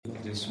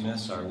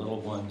dismiss our little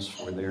ones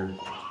for their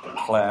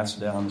class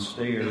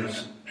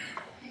downstairs.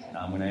 And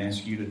I'm going to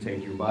ask you to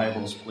take your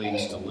Bibles,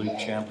 please, to Luke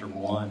chapter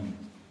 1.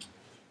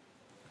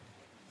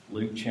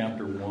 Luke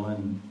chapter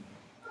 1.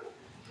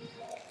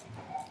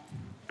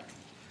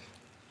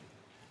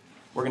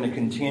 We're going to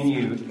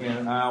continue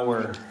in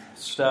our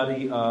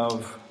study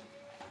of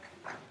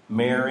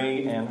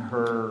Mary and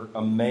her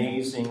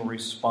amazing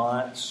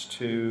response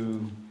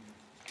to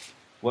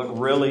what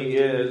really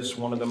is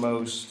one of the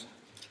most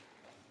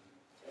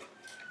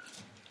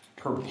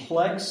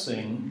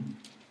perplexing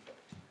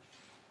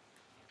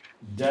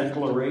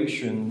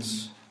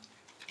declarations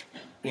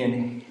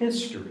in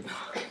history.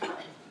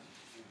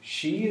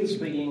 She is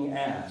being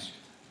asked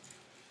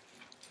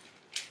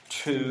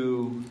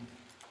to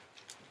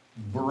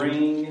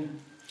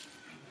bring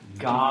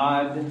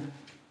God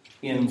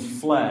in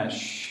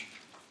flesh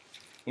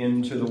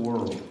into the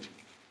world.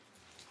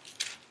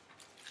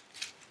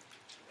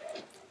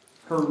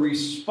 Her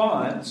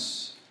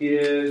response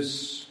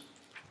is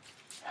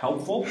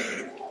helpful,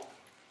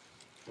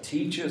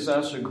 teaches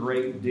us a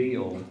great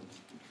deal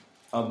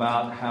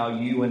about how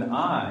you and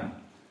I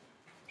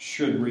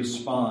should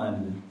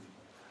respond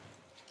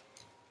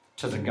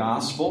to the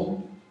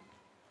gospel,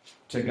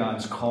 to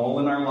God's call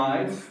in our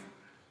life,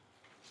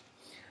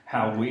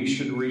 how we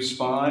should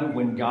respond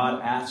when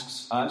God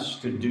asks us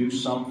to do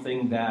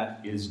something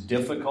that is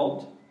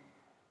difficult,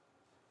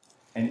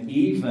 and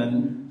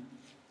even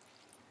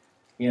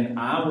in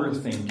our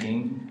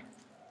thinking,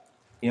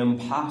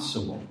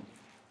 impossible.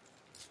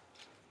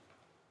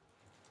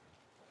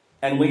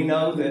 And we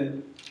know that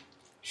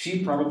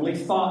she probably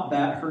thought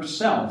that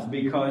herself,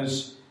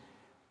 because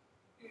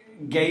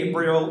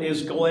Gabriel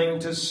is going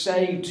to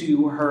say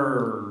to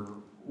her,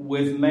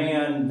 with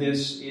man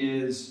this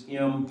is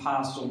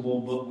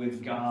impossible, but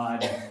with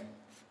God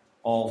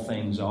all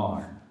things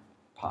are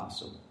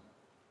possible.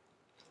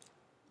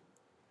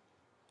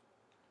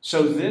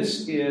 So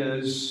this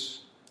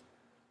is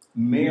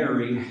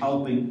Mary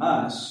helping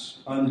us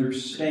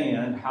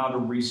understand how to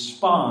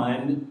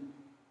respond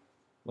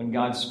when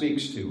God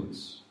speaks to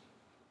us.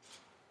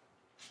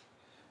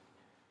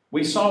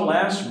 We saw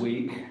last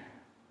week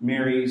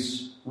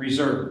Mary's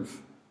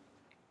reserve.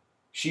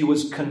 She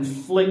was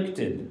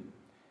conflicted.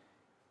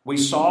 We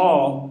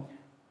saw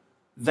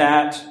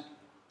that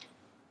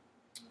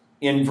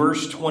in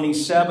verse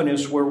 27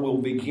 is where we'll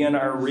begin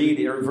our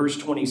reading, or verse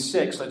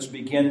 26, let's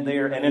begin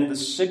there. And in the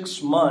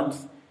 6th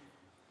month,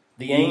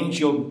 the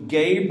angel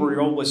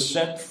Gabriel was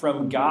sent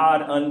from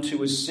God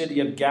unto a city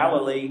of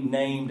Galilee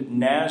named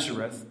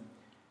Nazareth,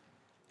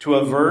 to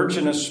a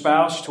virgin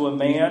espoused to a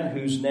man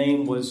whose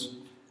name was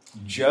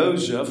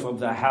Joseph of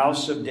the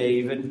house of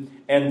David,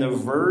 and the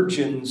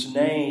virgin's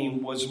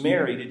name was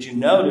Mary. Did you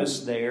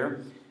notice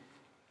there?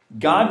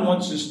 God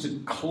wants us to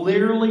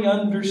clearly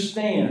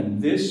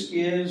understand this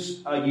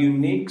is a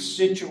unique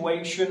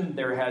situation.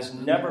 There has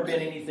never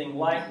been anything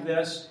like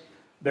this.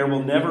 There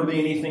will never be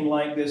anything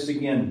like this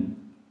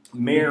again.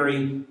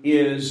 Mary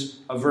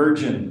is a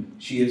virgin.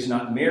 She is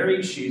not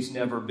married. She's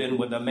never been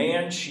with a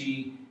man.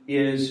 She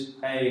is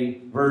a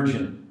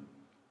virgin.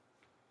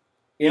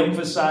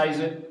 Emphasize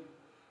it.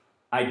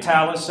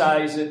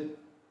 Italicize it.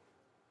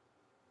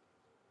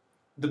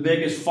 The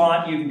biggest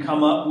font you can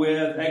come up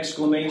with,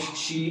 exclamation,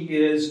 she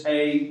is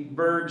a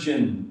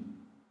virgin.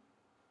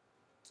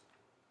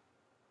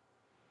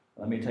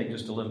 Let me take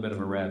just a little bit of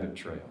a rabbit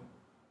trail.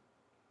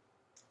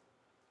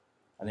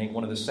 I think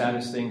one of the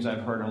saddest things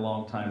I've heard in a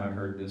long time, I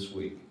heard this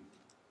week.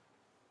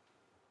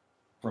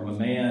 From a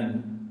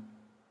man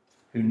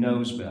who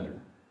knows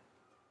better.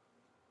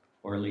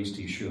 Or at least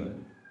he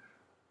should.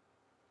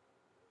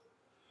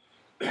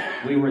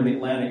 We were in the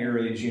Atlanta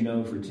area, as you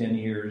know, for 10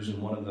 years,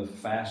 and one of the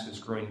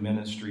fastest growing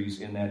ministries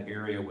in that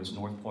area was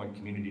North Point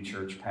Community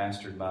Church,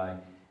 pastored by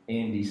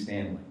Andy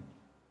Stanley.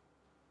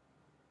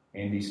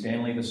 Andy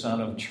Stanley, the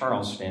son of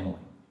Charles Stanley.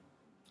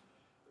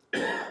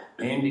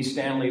 Andy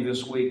Stanley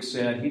this week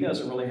said he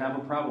doesn't really have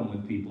a problem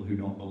with people who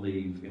don't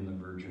believe in the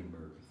virgin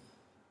birth.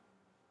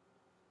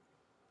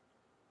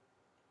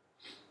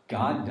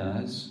 God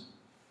does.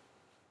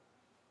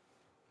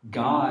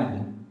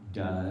 God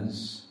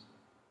does.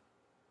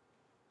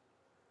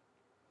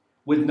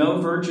 With no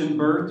virgin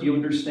birth, you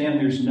understand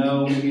there's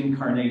no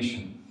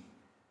incarnation.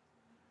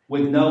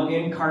 With no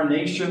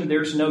incarnation,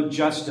 there's no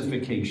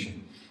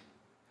justification.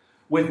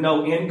 With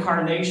no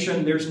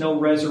incarnation, there's no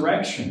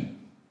resurrection.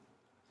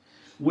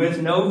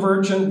 With no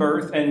virgin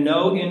birth and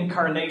no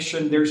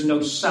incarnation, there's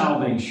no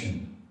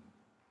salvation.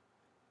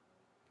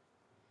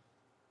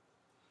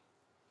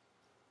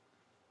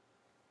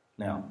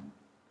 Now,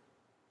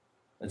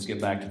 let's get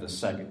back to the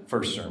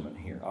first sermon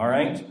here, all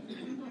right?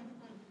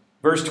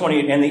 Verse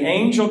 28, and the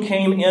angel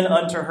came in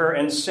unto her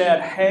and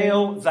said,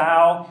 Hail,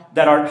 thou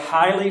that art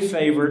highly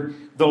favored,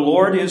 the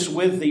Lord is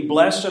with thee,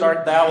 blessed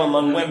art thou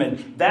among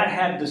women. That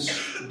had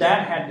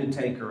to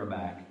take her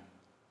aback.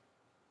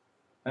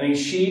 I mean,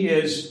 she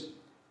is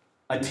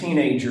a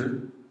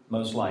teenager,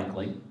 most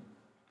likely,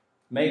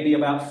 maybe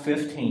about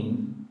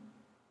 15.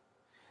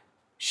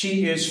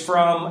 She is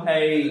from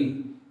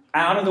a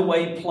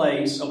out-of-the-way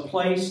place, a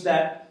place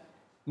that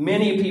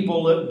many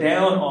people look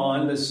down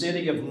on, the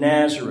city of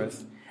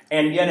Nazareth.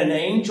 And yet an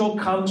angel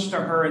comes to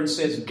her and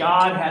says,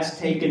 God has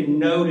taken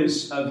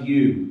notice of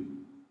you.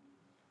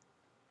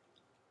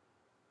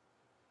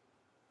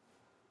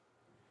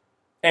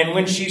 And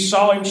when she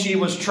saw him, she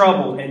was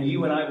troubled. And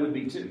you and I would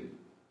be too.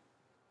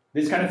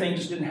 This kind of thing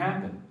just didn't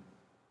happen.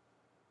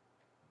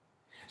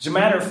 As a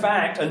matter of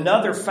fact,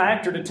 another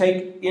factor to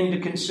take into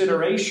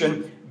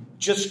consideration,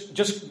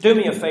 just do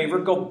me a favor,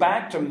 go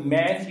back to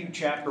Matthew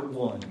chapter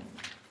 1.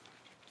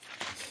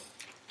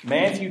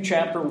 Matthew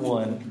chapter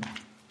 1.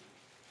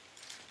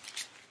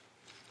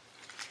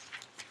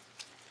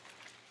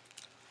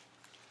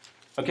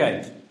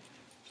 Okay.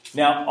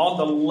 Now, on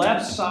the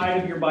left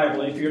side of your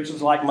Bible, if yours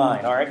is like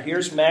mine, all right,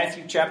 here's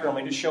Matthew chapter 1.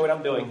 Let me just show what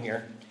I'm doing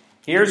here.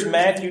 Here's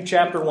Matthew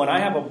chapter 1. I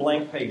have a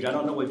blank page. I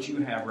don't know what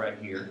you have right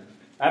here.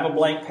 I have a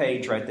blank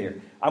page right there.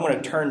 I'm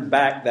going to turn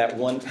back that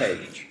one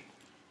page.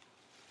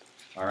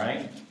 All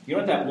right? You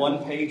know what that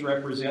one page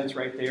represents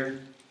right there?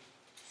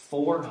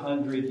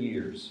 400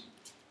 years.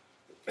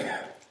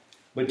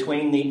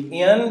 Between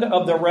the end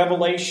of the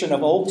revelation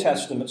of Old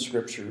Testament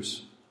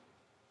scriptures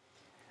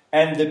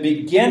and the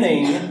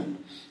beginning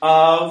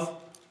of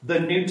the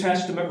New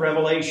Testament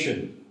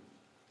revelation.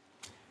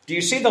 Do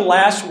you see the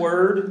last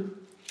word?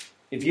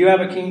 If you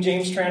have a King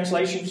James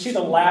translation, you see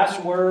the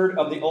last word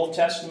of the Old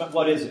Testament?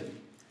 What is it?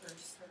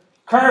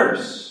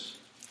 Curse.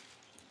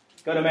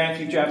 Go to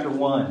Matthew chapter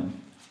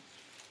 1.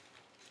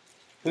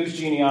 Whose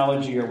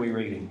genealogy are we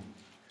reading?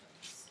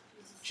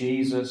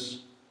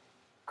 Jesus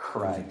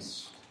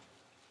Christ.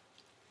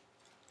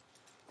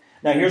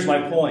 Now here's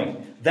my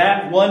point.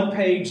 That one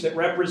page that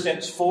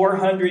represents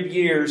 400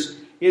 years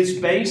is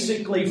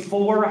basically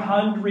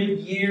 400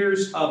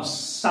 years of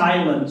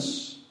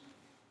silence.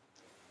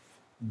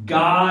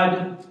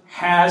 God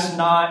has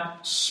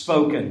not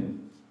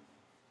spoken.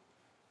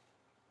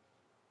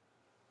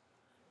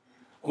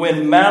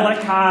 When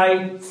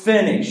Malachi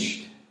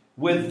finished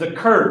with the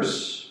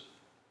curse,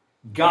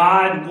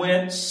 God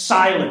went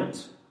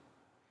silent.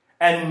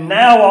 And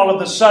now all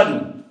of a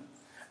sudden,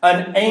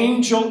 an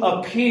angel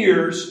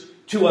appears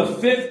to a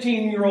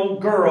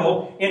 15-year-old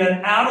girl in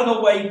an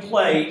out-of-the-way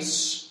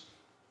place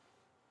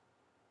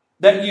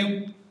that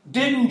you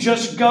didn't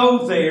just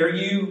go there,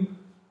 you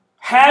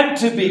had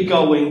to be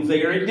going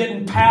there. It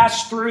didn't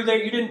pass through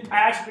there. You didn't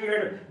pass through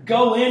there to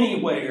go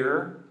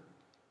anywhere.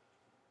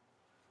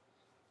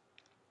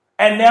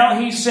 And now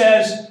he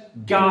says,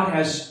 God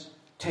has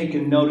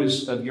taken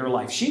notice of your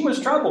life. She was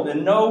troubled,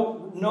 and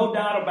no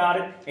doubt about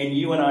it, and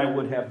you and I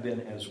would have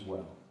been as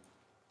well.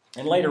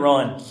 And later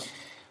on,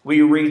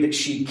 we read that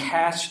she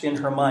cast in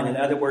her mind. In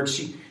other words,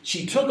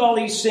 she took all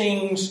these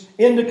things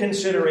into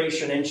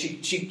consideration, and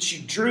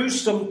she drew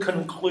some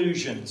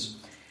conclusions.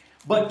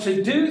 But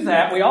to do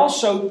that, we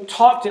also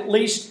talked, at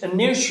least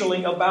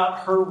initially, about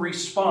her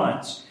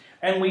response.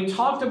 And we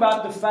talked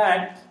about the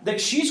fact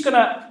that she's going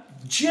to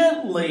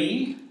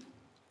gently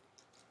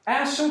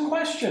ask some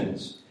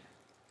questions.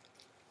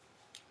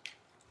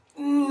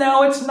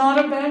 Now, it's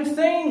not a bad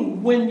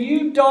thing when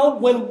we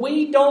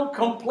don't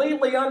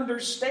completely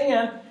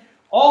understand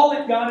all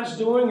that God is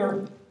doing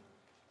or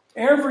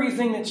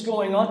everything that's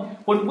going on.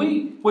 When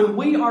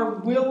we are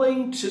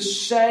willing to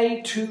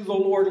say to the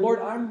Lord, Lord,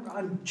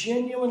 I'm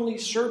genuinely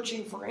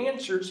searching for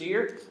answers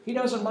here, He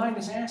doesn't mind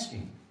us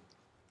asking.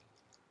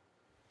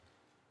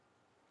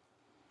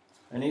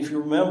 And if you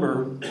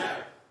remember,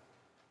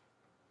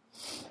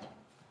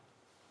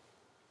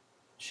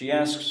 she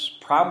asks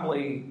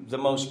probably the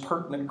most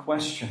pertinent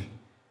question,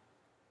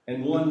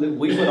 and one that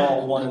we would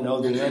all want to know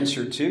the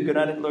answer to. Go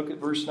down and look at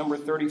verse number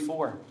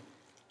 34.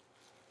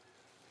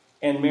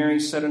 And Mary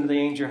said unto the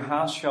angel,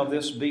 How shall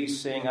this be,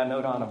 seeing I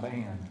know not a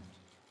man?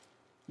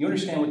 You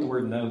understand what the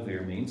word know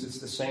there means. It's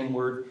the same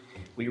word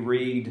we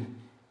read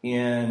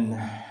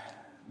in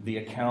the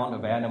account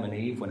of Adam and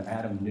Eve when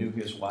Adam knew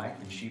his wife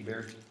and she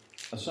bare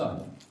a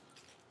son.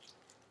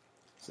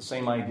 It's the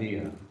same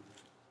idea.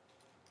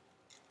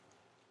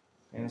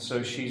 And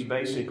so she's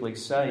basically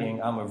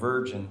saying, I'm a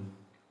virgin.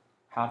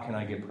 How can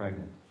I get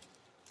pregnant?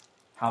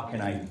 How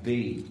can I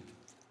be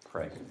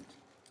pregnant?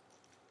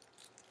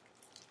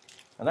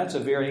 Now that's a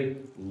very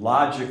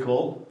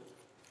logical,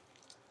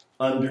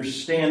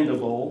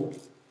 understandable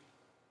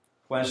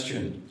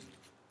question,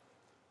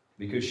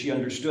 because she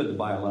understood the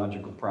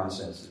biological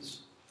processes.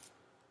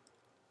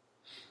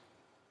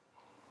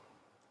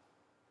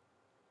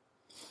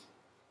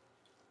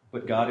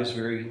 But God is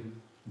very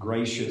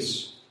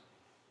gracious,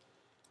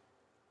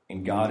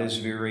 and God is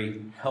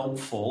very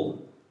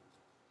helpful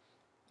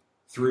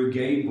through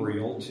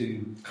Gabriel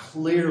to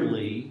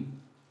clearly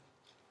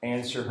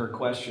answer her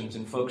questions.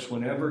 And folks,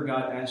 whenever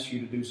God asks you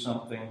to do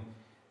something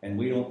and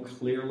we don't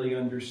clearly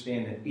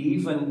understand it,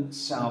 even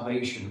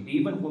salvation,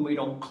 even when we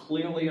don't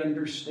clearly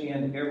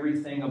understand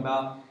everything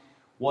about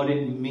what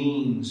it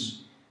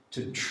means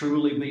to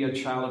truly be a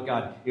child of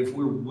God, if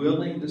we're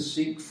willing to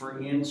seek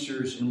for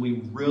answers and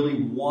we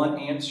really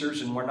want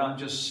answers and we're not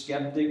just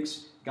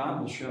skeptics,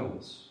 God will show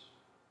us.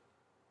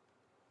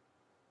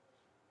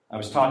 I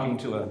was talking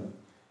to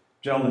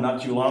gentleman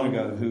not too long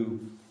ago who,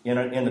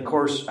 in the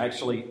course,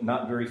 actually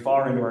not very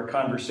far into our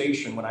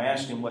conversation, when I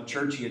asked him what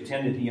church he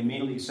attended, he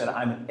immediately said,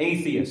 "I'm an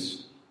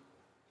atheist.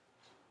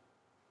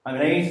 I'm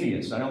an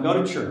atheist. I don't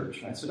go to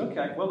church." I said,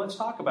 "Okay, well, let's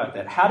talk about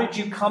that. How did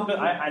you come to,"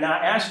 and I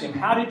asked him,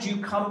 "How did you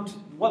come to,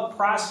 what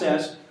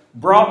process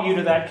brought you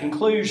to that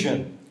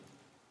conclusion?"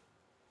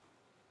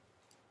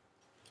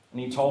 And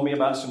he told me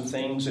about some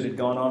things that had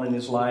gone on in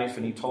his life,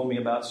 and he told me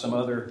about some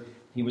other,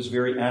 he was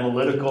very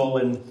analytical,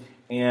 and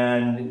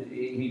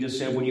he just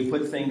said, when you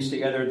put things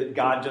together, that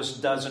God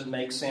just doesn't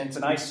make sense.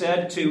 And I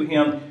said to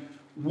him,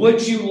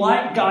 "Would you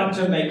like God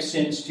to make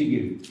sense to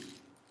you?"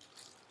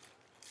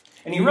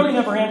 And he really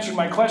never answered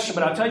my question,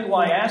 but I'll tell you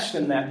why I asked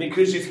him that.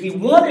 Because if he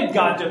wanted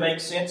God to make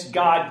sense,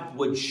 God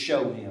would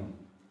show him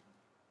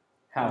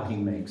how he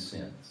makes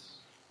sense.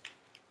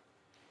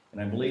 And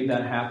I believe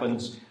that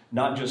happens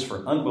not just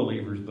for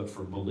unbelievers, but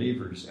for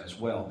believers as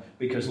well.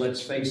 Because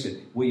let's face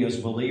it, we as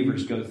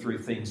believers go through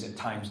things at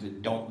times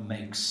that don't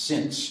make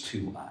sense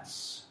to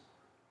us.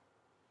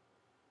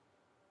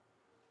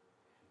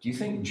 Do you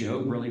think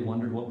Job really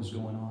wondered what was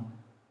going on?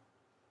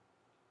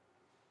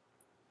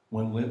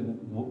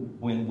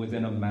 When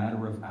within a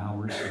matter of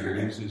hours he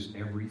loses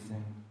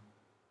everything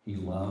he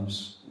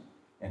loves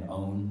and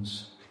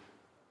owns.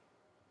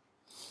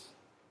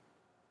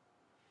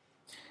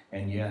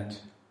 And yet,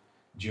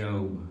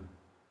 Job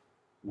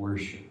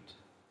worshipped.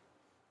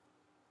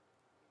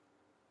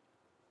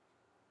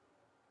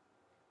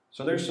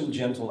 So there's some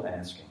gentle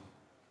asking.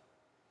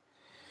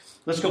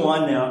 Let's go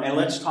on now and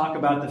let's talk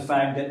about the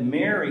fact that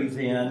Mary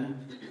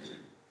then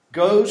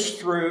goes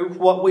through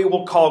what we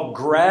will call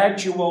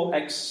gradual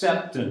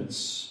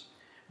acceptance.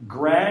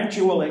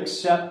 Gradual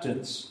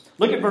acceptance.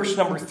 Look at verse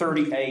number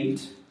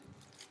 38.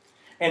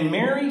 And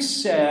Mary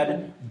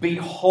said,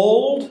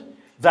 "Behold,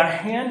 the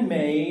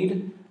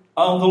handmaid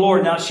of the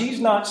Lord." Now, she's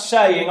not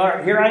saying, "All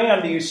right, here I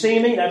am, do you see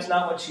me?" That's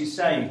not what she's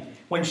saying.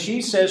 When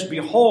she says,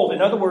 "Behold,"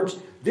 in other words,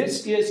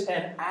 this is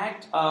an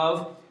act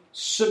of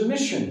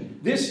submission.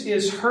 This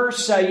is her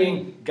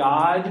saying,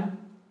 "God,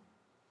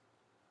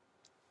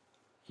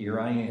 here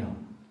I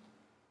am.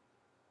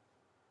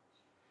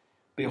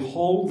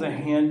 Behold the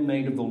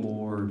handmaid of the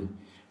Lord.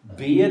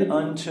 Be it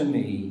unto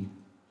me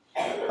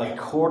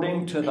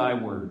according to thy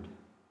word."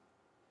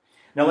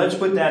 Now let's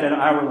put that in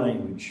our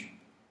language.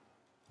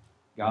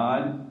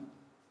 God,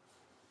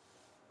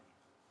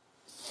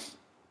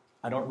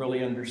 I don't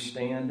really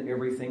understand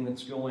everything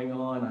that's going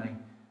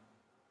on,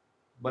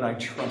 but I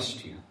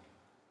trust you.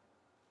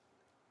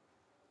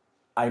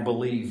 I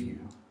believe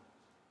you.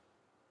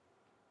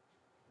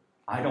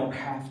 I don't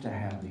have to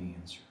have the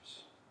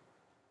answers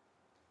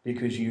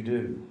because you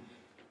do.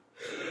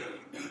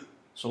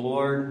 So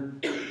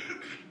Lord,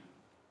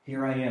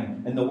 here I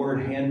am. And the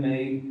word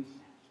handmaid,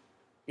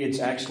 it's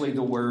actually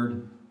the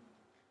word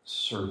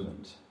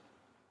servant.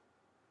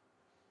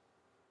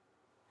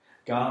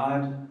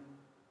 God,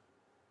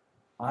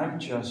 I'm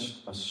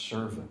just a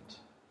servant.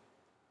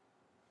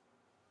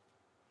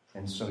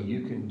 And so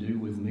you can do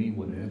with me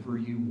whatever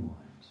you want.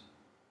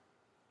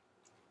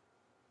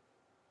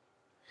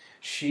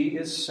 She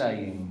is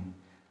saying,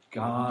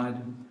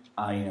 God,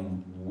 I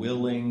am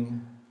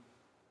willing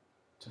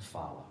to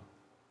follow.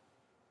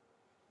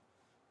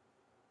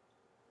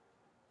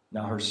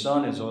 Now her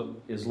son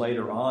is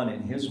later on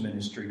in his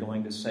ministry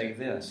going to say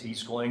this.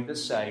 He's going to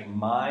say,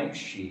 "My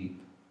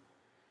sheep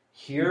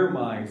hear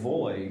my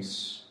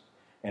voice,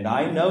 and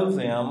I know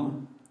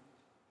them,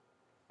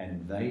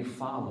 and they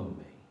follow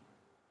me."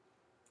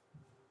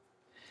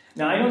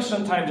 Now, I know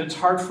sometimes it's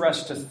hard for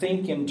us to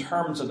think in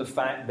terms of the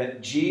fact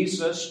that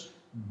Jesus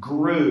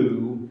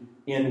grew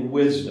in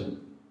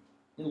wisdom.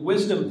 In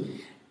wisdom,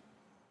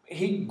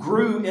 he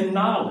grew in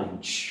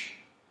knowledge.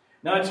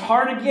 Now, it's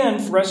hard again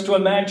for us to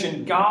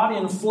imagine God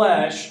in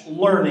flesh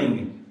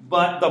learning,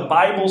 but the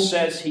Bible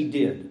says he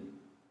did.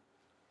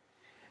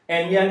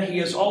 And yet he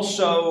is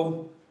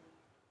also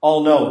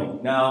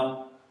all-knowing.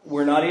 Now,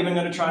 we're not even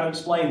going to try to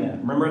explain that.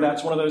 Remember,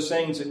 that's one of those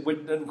things that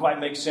doesn't quite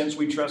make sense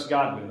we trust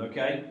God with,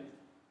 okay?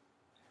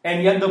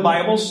 And yet the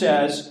Bible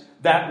says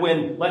that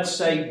when, let's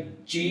say,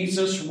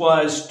 Jesus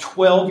was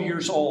 12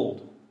 years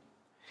old,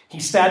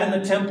 he sat in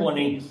the temple and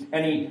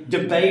he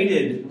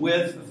debated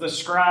with the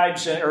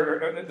scribes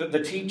or the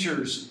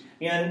teachers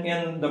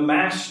in the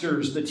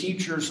masters, the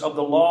teachers of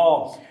the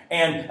law.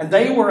 And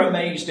they were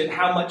amazed at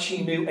how much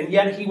he knew, and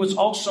yet he was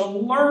also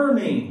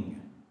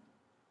learning.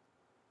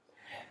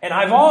 And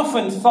I've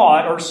often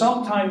thought, or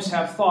sometimes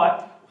have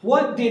thought,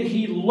 what did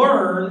he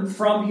learn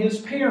from his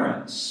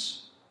parents?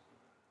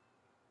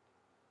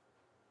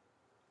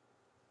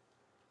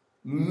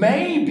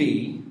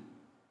 Maybe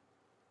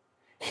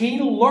he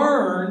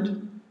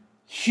learned,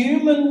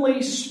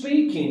 humanly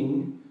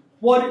speaking,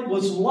 what it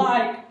was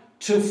like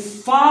to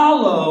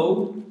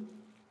follow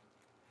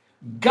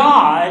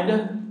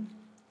God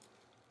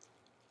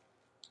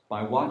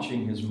by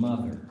watching his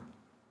mother.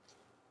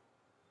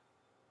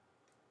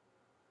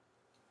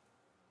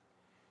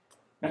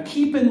 Now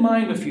keep in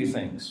mind a few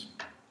things.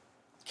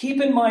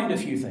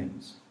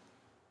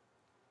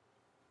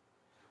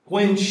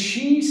 When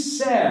she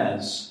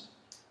says,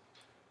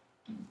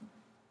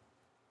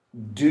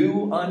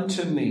 do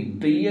unto me,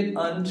 be it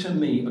unto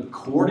me,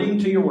 according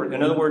to your word.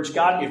 In other words,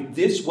 God, if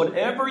this,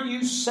 whatever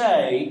you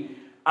say,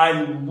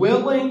 I'm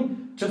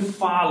willing to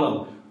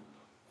follow.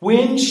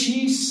 When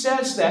she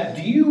says that,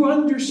 do you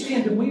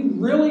understand? Do we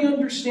really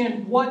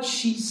understand what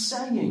she's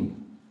saying?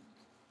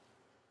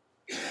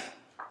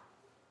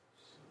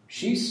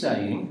 She's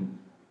saying,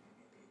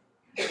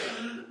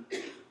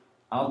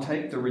 I'll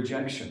take the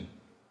rejection.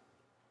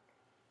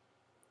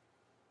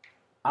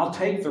 I'll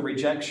take the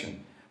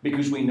rejection.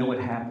 Because we know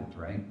it happened,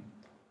 right?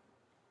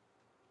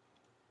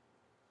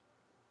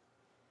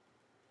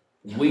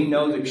 We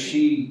know that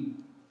she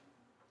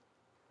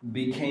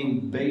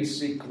became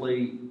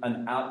basically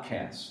an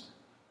outcast.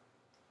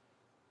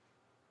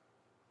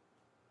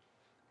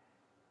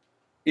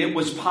 It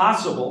was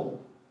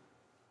possible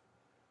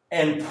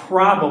and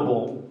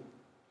probable,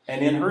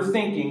 and in her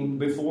thinking,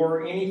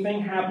 before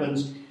anything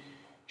happens,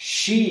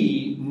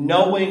 she,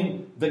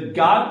 knowing the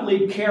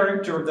godly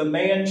character of the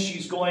man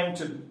she's going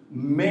to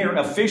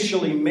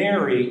officially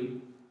marry,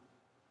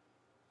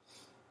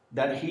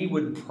 that he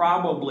would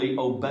probably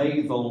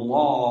obey the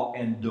law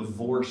and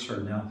divorce her.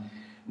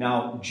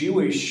 Now,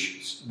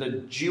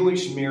 the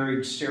Jewish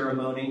marriage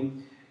ceremony,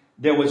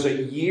 there was a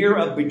year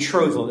of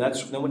betrothal.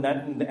 That's one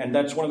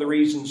of the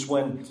reasons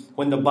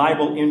when the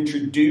Bible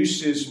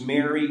introduces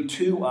Mary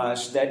to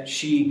us, that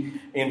she,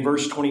 in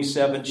verse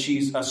 27,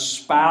 she's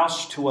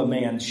espoused to a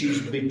man.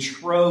 She's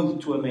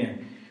betrothed to a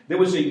man. There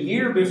was a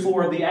year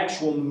before the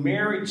actual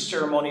marriage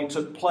ceremony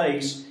took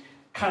place,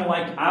 kind of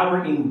like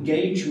our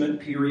engagement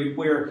period,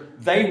 where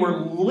they were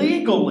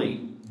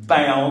legally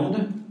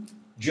bound,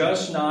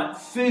 just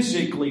not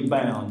physically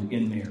bound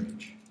in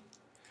marriage.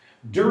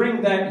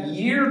 During that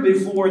year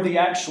before the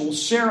actual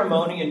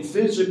ceremony and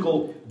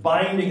physical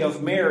binding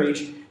of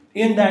marriage,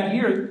 in that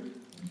year,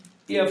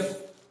 if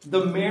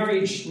the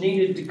marriage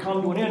needed to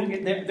come to an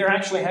end, there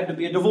actually had to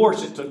be a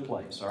divorce that took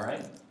place, all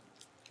right?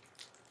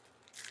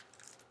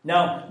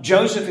 Now,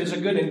 Joseph is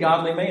a good and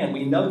godly man.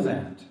 We know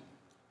that.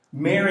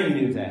 Mary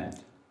knew that.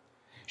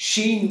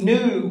 She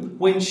knew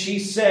when she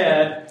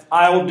said,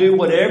 I will do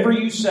whatever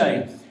you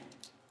say,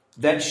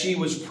 that she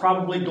was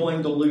probably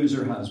going to lose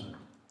her husband.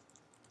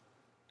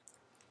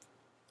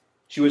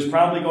 She was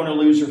probably going to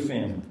lose her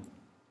family.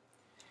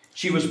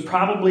 She was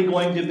probably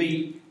going to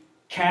be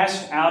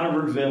cast out of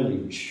her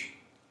village.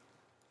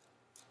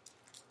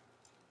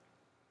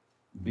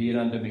 Be it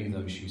unto me,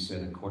 though, she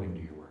said, according to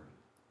your word.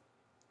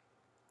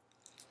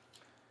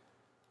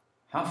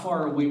 How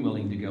far are we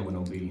willing to go in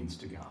obedience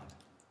to God?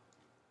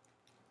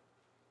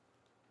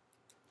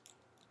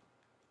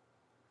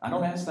 I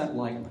don't ask that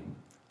lightly.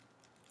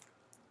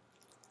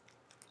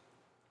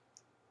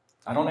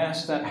 I don't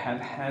ask that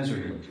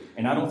haphazardly.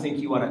 And I don't think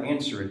you ought to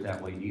answer it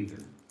that way either.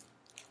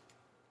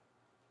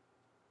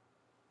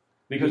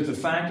 Because the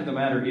fact of the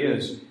matter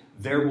is,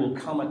 there will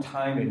come a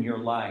time in your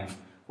life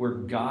where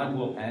God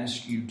will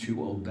ask you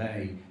to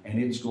obey, and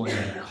it's going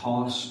to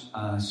cost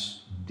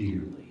us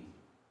dearly.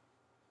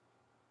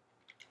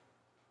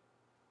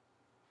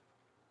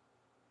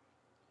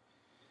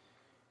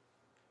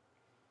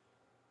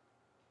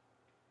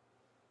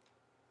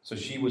 So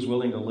she was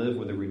willing to live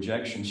with a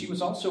rejection. She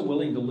was also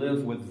willing to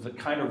live with the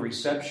kind of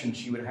reception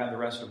she would have the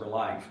rest of her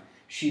life.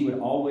 She would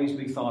always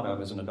be thought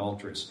of as an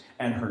adulteress,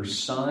 and her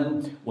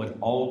son would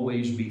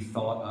always be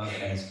thought of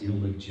as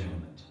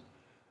illegitimate.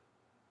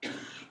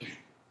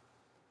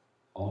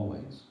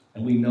 Always.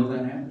 And we know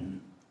that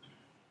happened.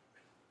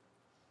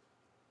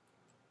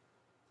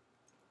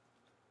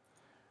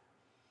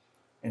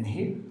 And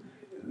here,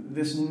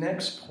 this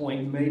next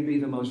point may be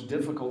the most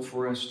difficult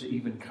for us to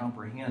even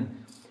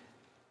comprehend,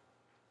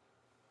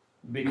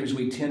 because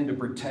we tend to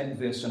protect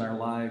this in our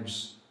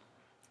lives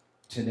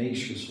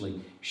tenaciously.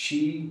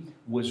 She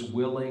was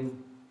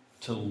willing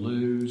to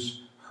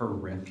lose her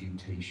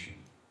reputation.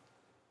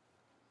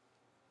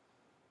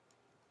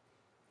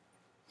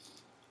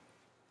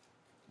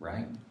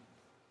 Right?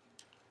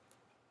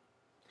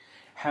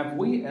 Have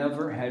you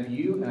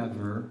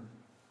ever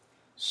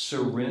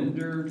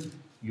surrendered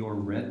your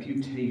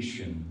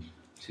reputation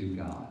to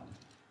God?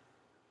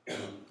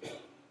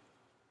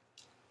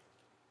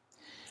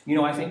 You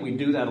know, I think we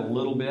do that a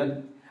little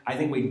bit.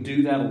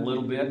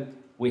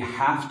 We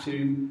have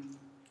to,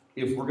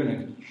 if we're going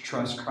to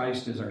trust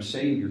Christ as our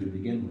Savior to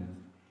begin with.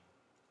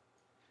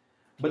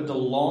 But the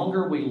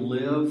longer we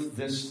live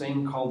this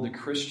thing called the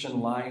Christian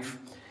life,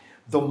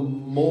 the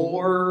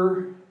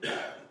more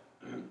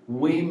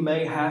we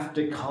may have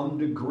to come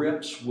to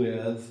grips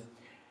with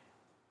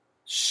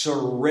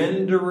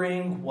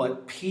surrendering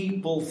what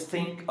people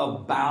think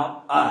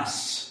about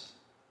us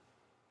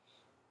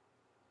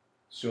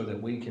so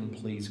that we can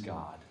please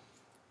God.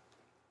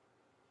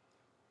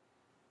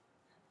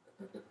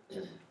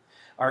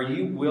 Are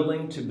you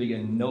willing to be a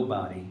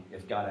nobody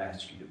if God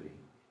asks you to be?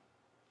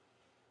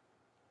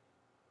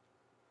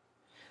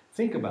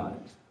 Think about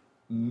it.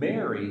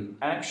 Mary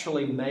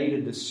actually made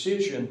a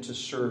decision to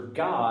serve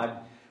God,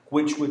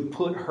 which would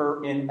put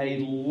her in a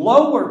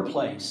lower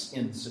place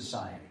in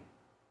society.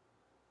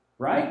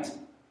 Right?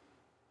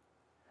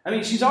 I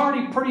mean, she's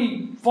already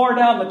pretty far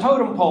down the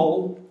totem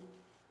pole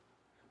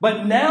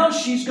But now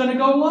she's going to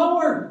go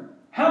lower.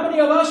 How many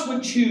of us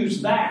would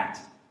choose that?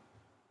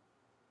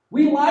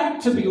 We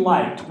like to be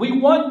liked. We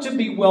want to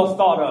be well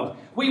thought of.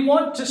 We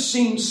want to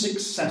seem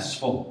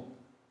successful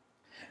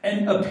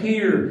and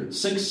appear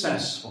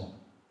successful.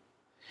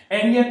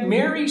 And yet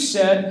Mary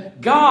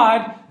said,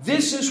 God,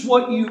 this is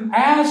what you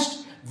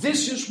asked.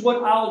 This is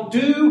what I'll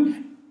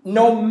do,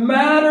 no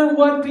matter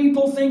what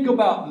people think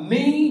about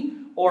me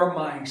or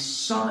my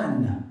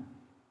son.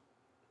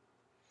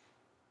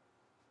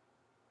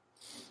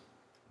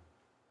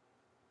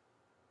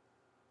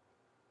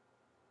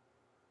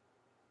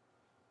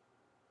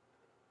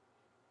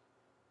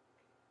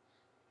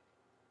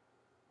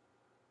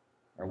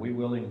 Are we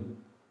willing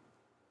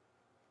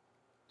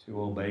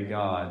to obey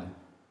God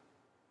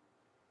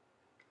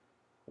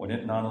when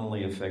it not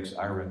only affects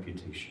our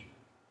reputation,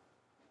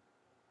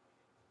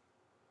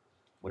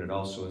 but it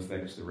also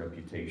affects the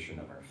reputation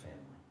of our family?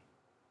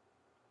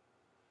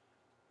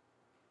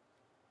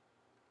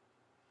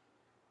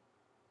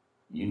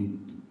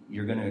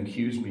 You're going to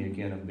accuse me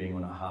again of being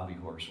on a hobby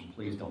horse, and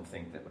please don't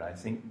think that, but I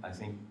think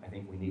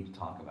we need to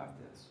talk about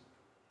this.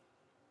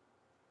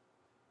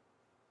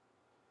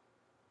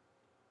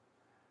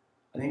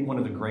 I think one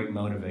of the great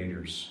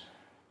motivators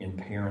in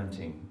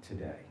parenting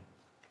today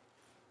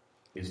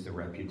is the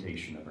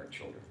reputation of our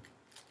children.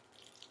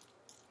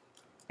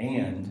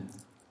 And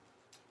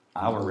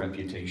our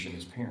reputation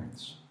as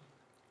parents.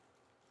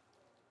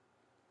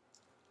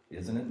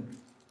 Isn't it?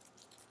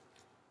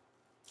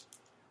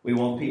 We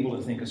want people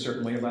to think a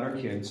certain way about our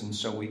kids, and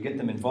so we get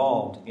them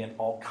involved in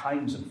all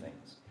kinds of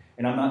things.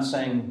 And I'm not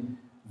saying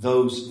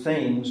those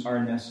things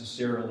are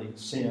necessarily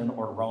sin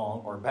or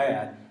wrong or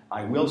bad.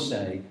 I will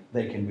say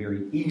they can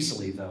very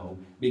easily, though,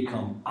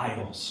 become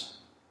idols.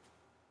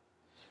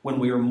 When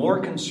we are more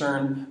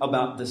concerned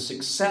about the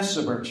success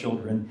of our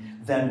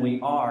children than we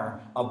are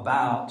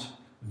about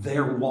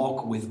their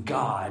walk with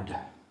God.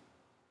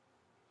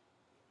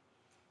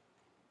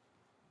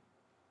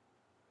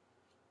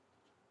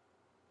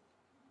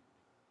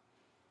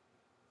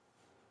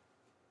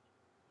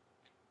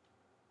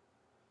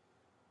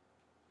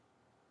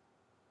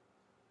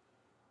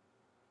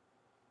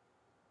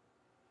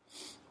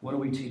 What are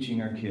we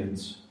teaching our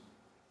kids?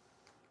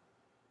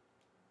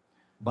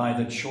 By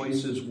the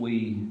choices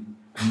we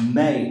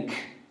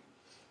make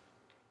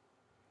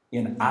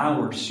in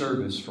our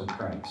service for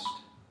Christ.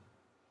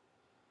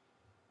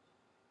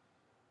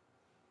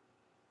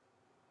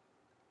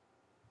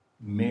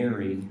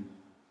 Mary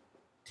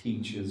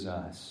teaches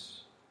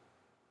us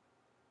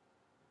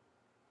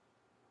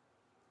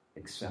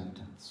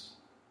acceptance,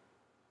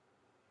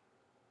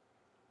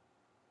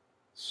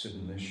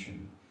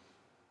 submission.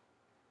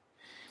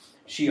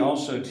 She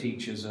also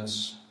teaches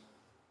us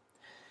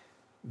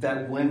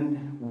that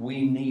when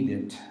we need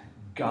it,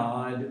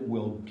 God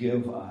will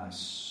give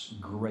us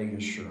great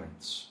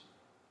assurance.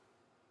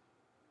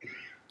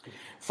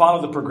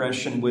 Follow the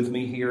progression with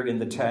me here in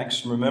the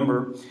text.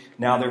 Remember,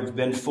 now there have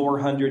been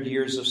 400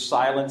 years of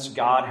silence.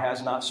 God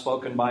has not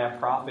spoken by a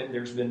prophet.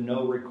 There's been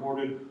no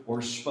recorded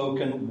or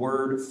spoken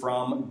word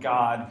from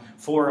God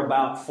for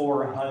about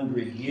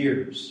 400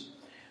 years.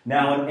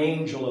 Now an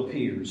angel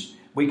appears.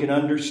 We can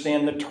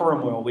understand the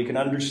turmoil. We can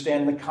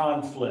understand the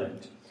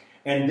conflict.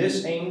 And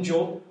this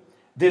angel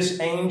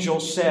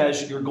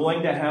says, you're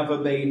going to have a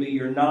baby.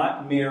 You're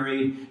not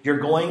married. You're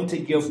going to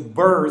give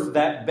birth.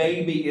 That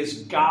baby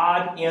is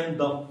God in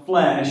the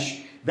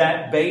flesh.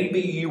 That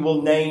baby you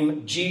will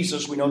name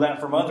Jesus. We know that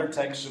from other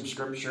texts of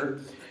Scripture.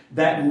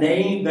 That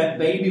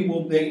baby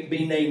will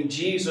be named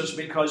Jesus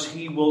because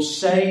he will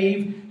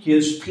save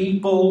his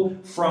people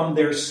from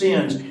their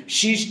sins.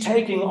 She's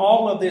taking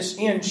all of this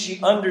in.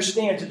 She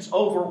understands it's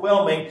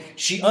overwhelming.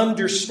 She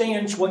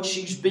understands what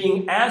she's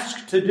being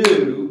asked to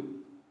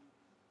do.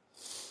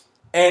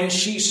 And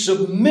she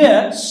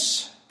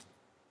submits.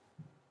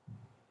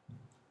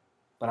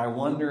 But I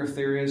wonder if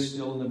there is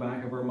still in the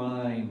back of her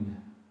mind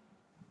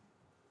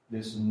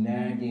this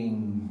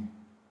nagging,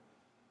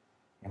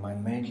 am I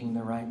making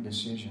the right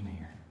decision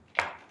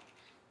here?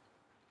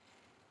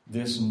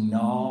 This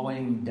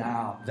gnawing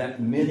doubt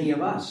that many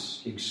of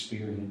us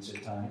experience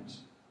at times.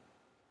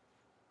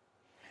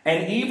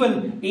 And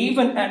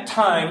even at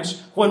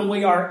times when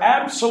we are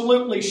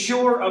absolutely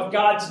sure of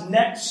God's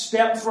next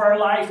step for our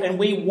life and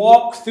we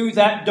walk through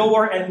that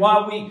door, and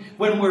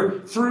when we're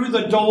through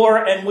the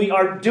door and we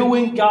are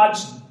doing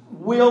God's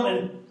will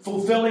and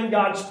fulfilling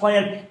God's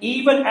plan,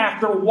 even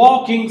after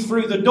walking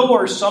through the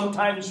door,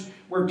 sometimes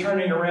we're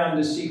turning around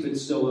to see if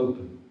it's still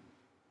open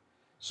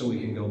so we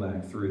can go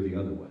back through the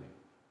other way.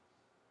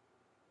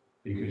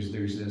 Because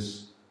there's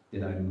this,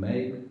 did I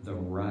make the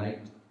right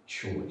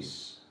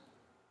choice?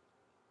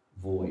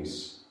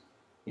 Voice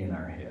in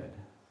our head.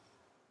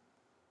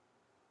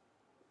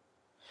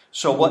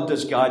 So what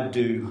does God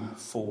do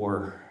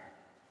for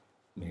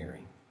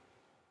Mary?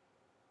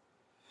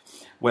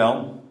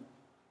 Well,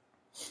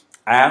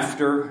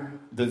 after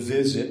the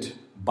visit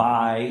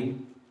by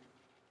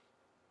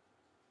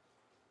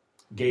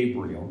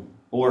Gabriel,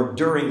 or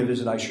during the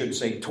visit, I should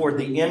say, toward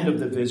the end of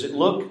the visit,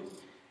 look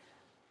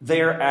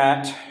there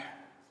at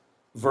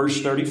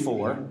Verse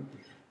 34.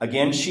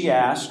 Again she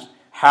asked,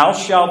 how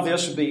shall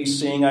this be,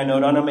 seeing I know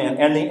not a man?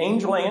 And the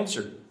angel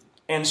answered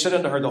and said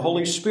unto her, the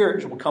Holy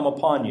Spirit will come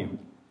upon you.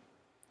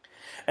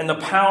 And the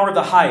power of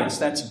the highest,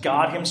 that's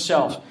God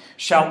himself,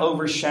 shall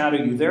overshadow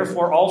you.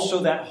 Therefore also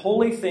that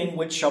holy thing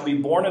which shall be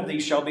born of thee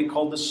shall be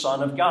called the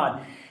Son of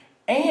God.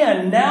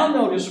 And now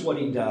notice what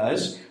he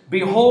does.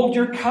 Behold,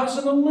 your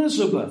cousin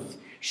Elizabeth,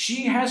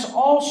 she has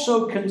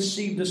also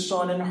conceived a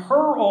son in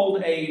her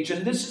old age.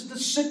 And this is the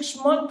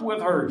 6th month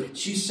with her.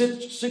 She's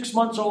 6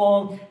 months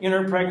along in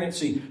her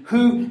pregnancy.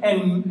 And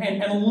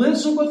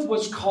Elizabeth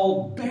was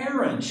called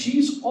barren.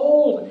 She's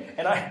old.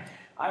 And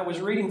I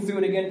was reading through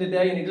it again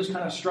today, and it just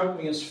kind of struck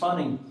me as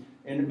funny.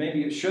 And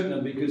maybe it shouldn't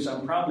have, because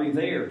I'm probably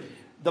there.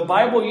 The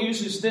Bible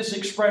uses this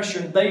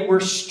expression, they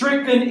were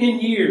stricken in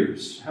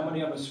years. How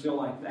many of us feel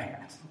like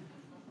that?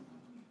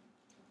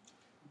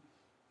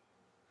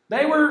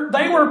 They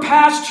were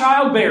past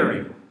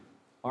childbearing.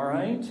 All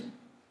right?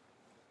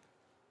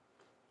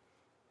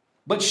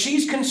 But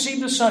she's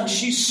conceived a son.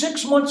 She's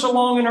 6 months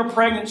along in her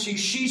pregnancy.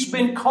 She's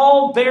been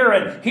called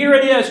barren. Here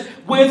it is.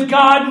 With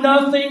God,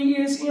 nothing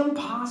is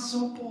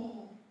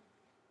impossible.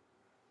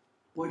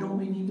 Boy, don't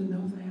we need to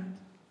know that?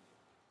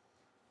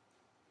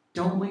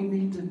 Don't we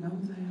need to know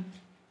that?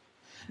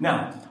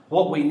 Now,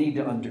 what we need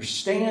to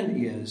understand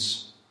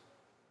is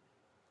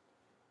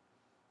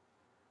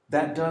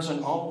that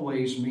doesn't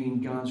always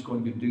mean God's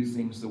going to do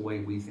things the way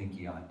we think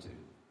He ought to.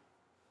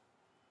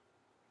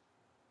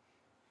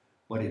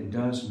 But it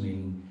does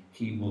mean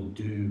He will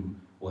do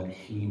what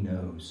He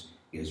knows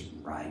is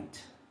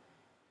right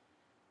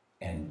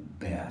and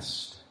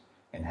best.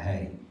 And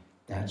hey,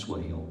 that's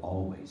what He'll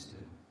always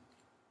do.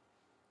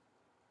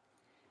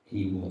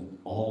 He will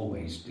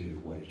always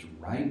do what is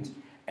right,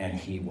 and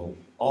He will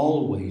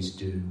always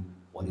do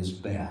what is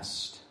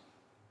best.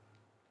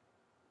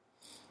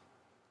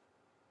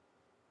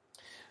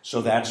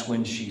 So that's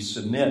when she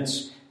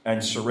submits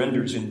and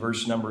surrenders in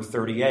verse number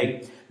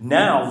 38.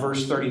 Now,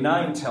 verse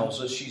 39 tells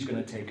us she's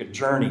going to take a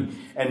journey.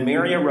 And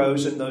Mary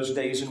arose in those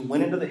days and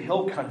went into the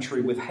hill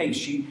country with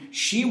haste.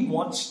 She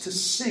wants to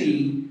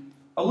see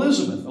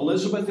Elizabeth.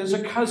 Elizabeth is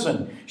a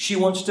cousin. She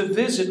wants to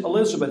visit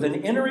Elizabeth.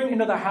 And entering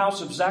into the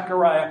house of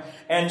Zechariah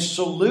and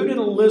saluted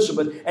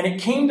Elizabeth. And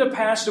it came to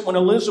pass that when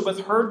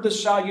Elizabeth heard the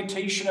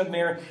salutation of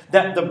Mary,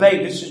 that the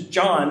babe, this is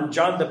John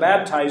the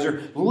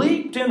baptizer,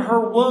 leaped in her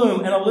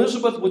womb. And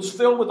Elizabeth was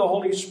filled with the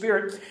Holy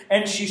Spirit.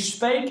 And she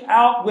spake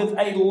out with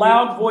a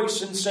loud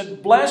voice and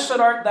said, Blessed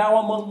art thou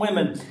among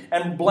women,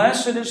 and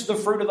blessed is the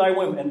fruit of thy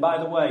womb. And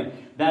by the way,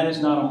 that is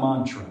not a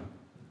mantra.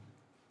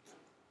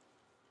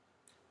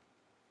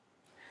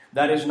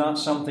 That is not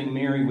something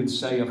Mary would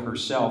say of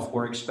herself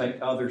or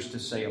expect others to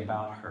say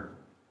about her.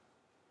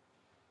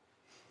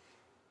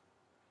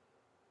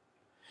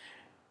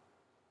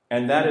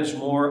 And that is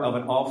more of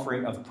an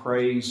offering of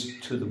praise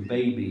to the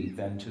baby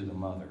than to the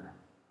mother.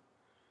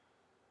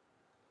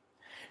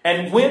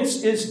 And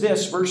whence is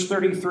this, verse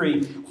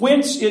 33,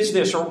 whence is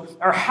this,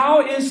 or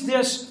how is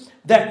this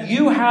that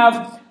you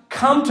have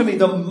come to me?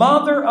 The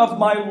mother of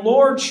my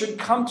Lord should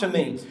come to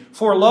me.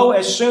 For lo,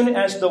 as soon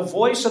as the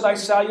voice of thy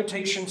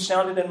salutation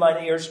sounded in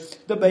mine ears,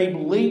 the babe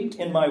leaped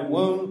in my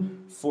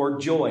womb for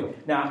joy.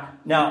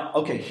 Now,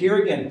 okay, here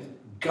again,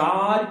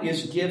 God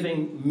is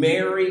giving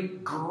Mary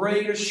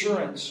great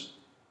assurance.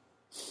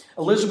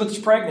 Elizabeth's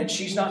pregnant.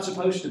 She's not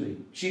supposed to be.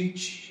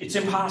 It's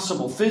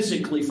impossible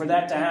physically for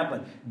that to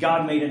happen.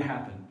 God made it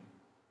happen.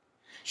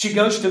 She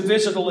goes to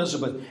visit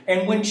Elizabeth,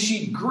 and when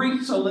she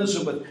greets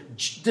Elizabeth,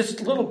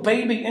 this little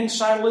baby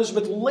inside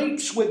Elizabeth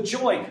leaps with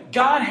joy.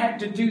 God had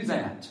to do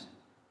that.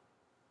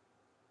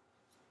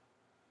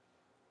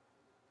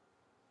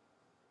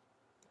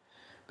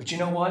 But you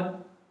know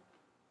what?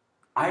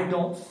 I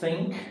don't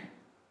think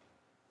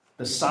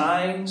the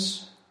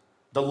signs,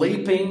 the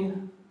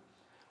leaping,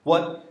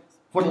 what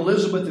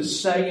Elizabeth is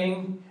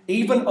saying,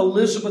 even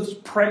Elizabeth's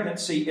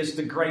pregnancy is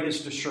the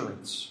greatest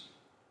assurance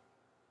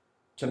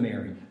to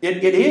Mary.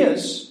 It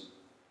is.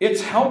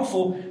 It's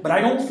helpful, but I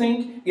don't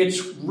think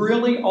it's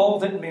really all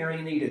that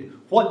Mary needed.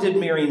 What did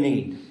Mary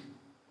need?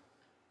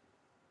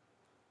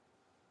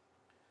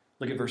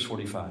 Look at verse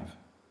 45.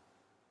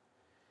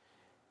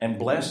 And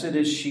blessed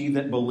is she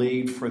that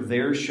believed, for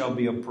there shall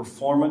be a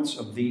performance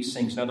of these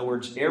things. In other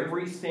words,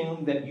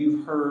 everything that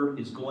you've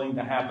heard is going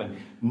to happen.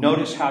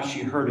 Notice how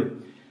she heard it.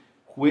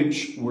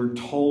 Which were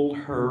told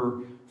her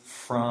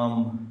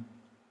from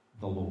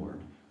the Lord.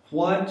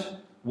 What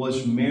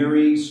was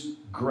Mary's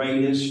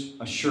greatest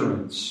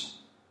assurance?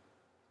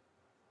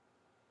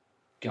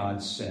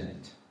 God said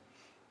it.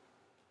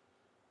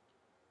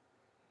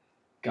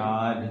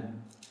 God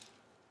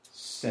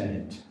said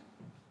it.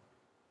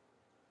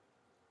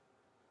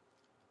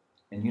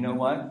 And you know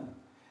what?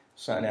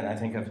 So, and I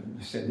think I've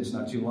said this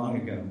not too long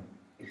ago.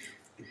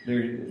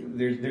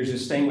 There's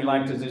this thing we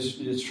like to,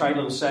 this trite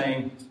little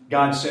saying,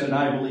 God said it,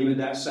 I believe it,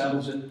 that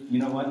settles it. You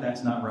know what?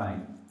 That's not right.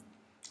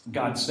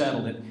 God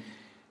settled it.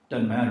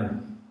 Doesn't matter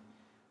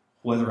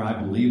whether I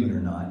believe it or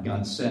not.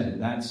 God said it.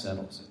 That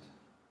settles it.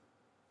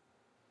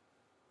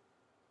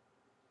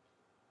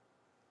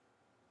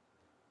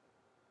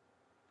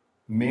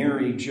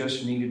 Mary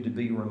just needed to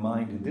be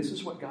reminded, this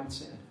is what God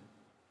said.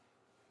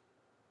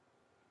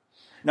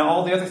 Now,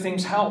 all the other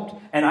things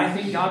helped, and I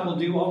think God will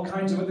do all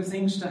kinds of other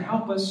things to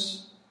help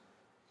us.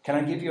 Can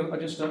I give you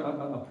just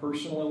a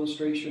personal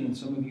illustration? And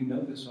some of you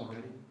know this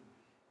already.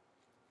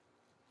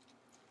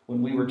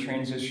 When we were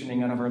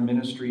transitioning out of our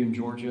ministry in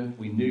Georgia,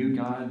 we knew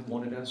God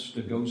wanted us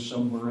to go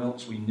somewhere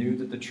else. We knew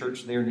that the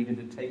church there needed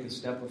to take a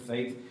step of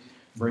faith,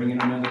 bring in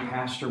another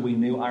pastor. We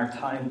knew our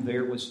time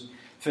there was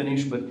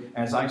finished. But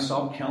as I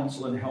sought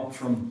counsel and help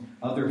from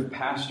other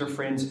pastor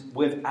friends,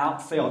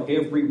 without fail,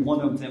 every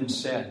one of them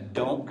said,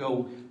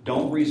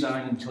 don't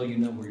resign until you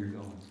know where you're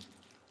going.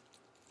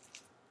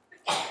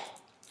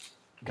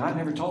 God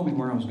never told me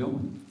where I was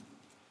going.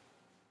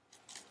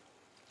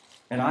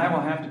 And I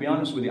will have to be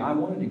honest with you, I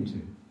wanted him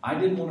to. I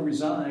didn't want to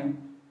resign.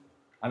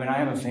 I mean, I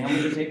have a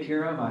family to take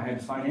care of. I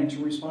had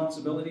financial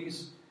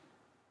responsibilities.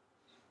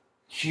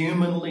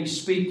 Humanly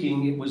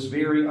speaking, it was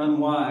very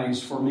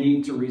unwise for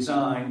me to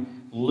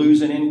resign,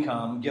 lose an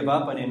income, give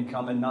up an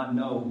income, and not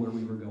know where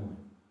we were going.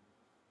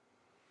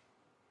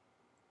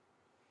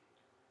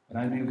 But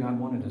I knew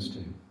God wanted us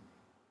to.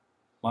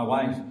 My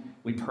wife,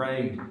 we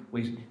prayed.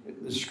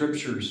 The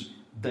scriptures,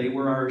 they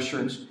were our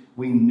assurance.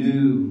 We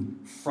knew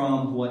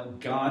from what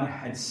God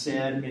had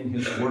said in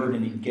His Word,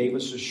 and He gave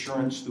us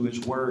assurance through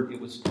His Word, it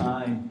was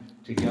time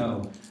to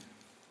go.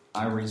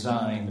 I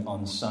resigned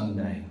on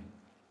Sunday.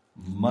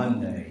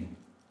 Monday,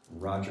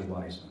 Roger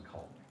Wiseman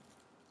called me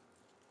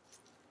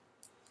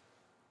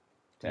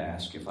to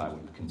ask if I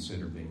would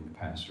consider being the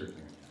pastor at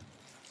Marianna.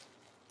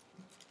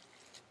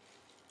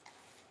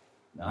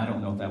 Now, I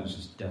don't know if that was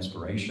just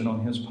desperation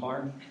on his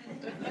part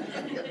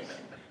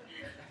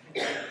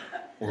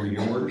or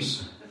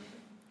yours.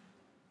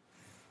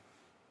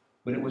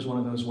 But it was one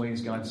of those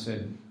ways God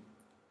said,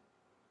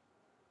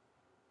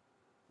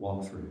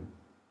 walk through.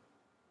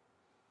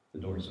 The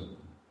door's open.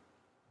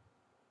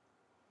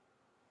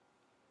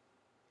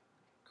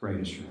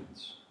 Great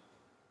assurance.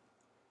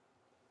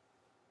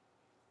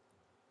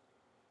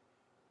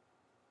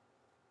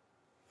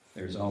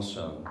 There's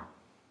also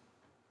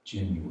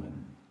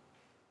genuine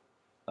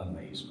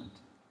amazement.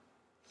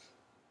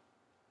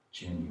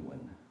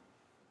 Genuine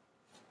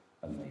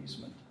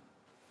amazement.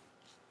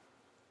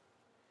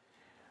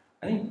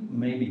 I think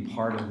maybe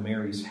part of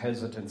Mary's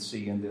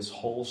hesitancy in this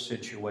whole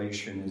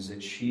situation is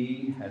that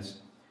she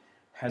has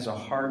a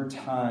hard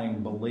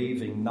time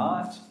believing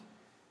not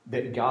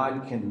that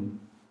God can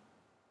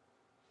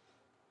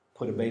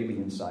put a baby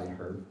inside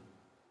her,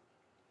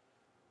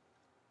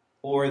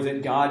 or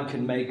that God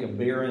can make a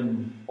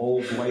barren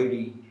old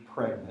lady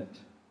pregnant.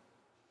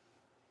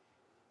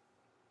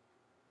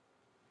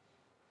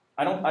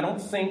 I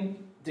don't think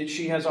that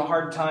she has a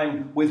hard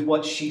time with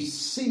what she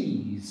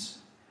sees.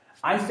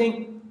 I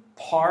think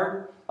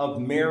part of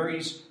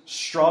Mary's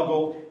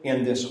struggle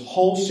in this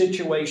whole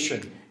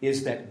situation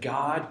is that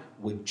God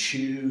would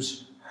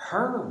choose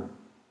her.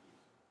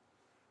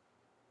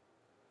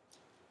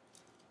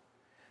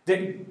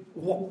 That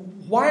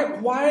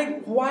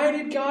why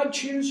did God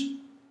choose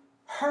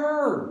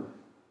her?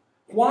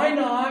 Why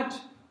not,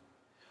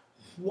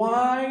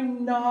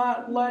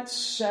 let's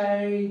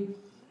say,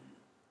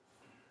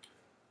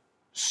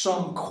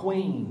 some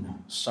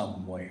queen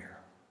somewhere?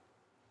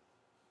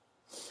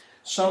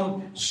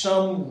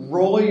 Some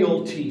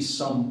royalty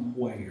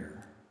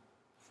somewhere?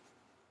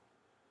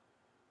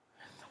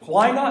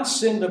 Why not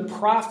send a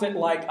prophet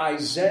like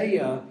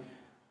Isaiah,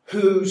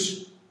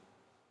 whose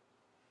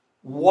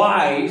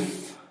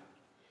wife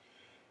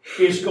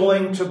is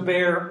going to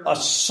bear a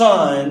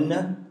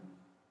son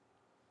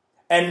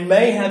and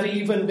may have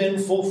even been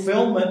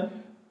fulfillment,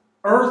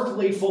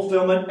 earthly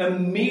fulfillment,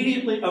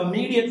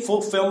 immediate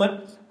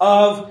fulfillment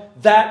of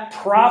that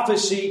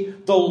prophecy?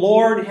 The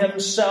Lord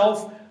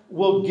Himself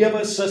will give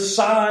us a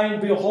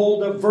sign.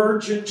 Behold, a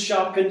virgin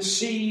shall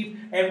conceive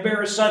and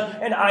bear a son.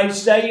 And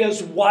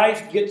Isaiah's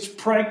wife gets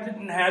pregnant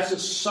and has a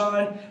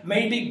son.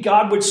 Maybe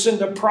God would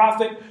send a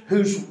prophet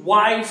whose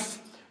wife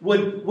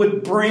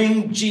would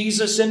bring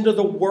Jesus into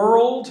the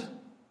world.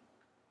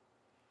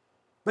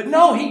 But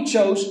no, He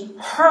chose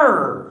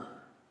her.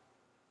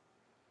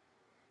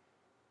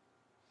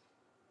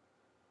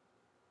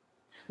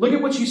 Look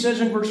at what she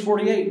says in verse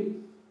 48.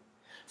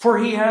 For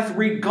He hath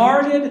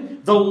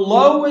regarded the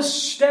low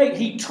estate.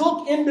 He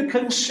took into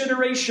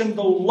consideration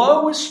the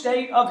low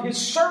estate of His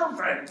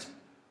servant.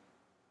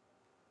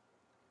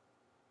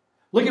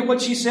 Look at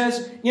what she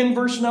says in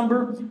verse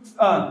number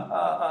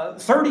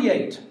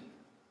 38.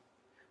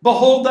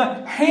 Behold,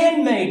 the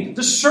handmaid,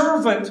 the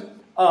servant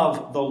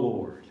of the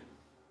Lord.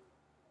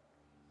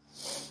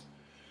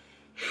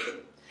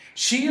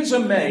 She is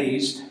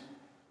amazed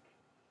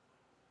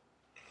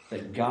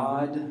that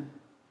God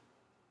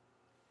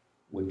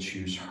would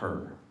choose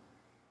her.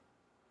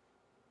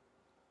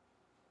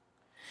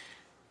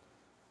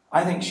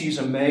 I think she's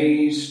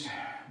amazed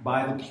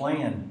by the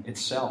plan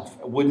itself.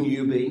 Wouldn't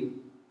you be?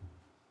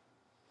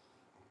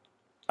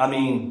 I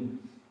mean,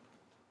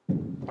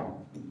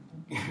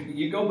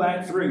 you go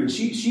back through.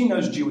 She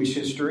knows Jewish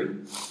history.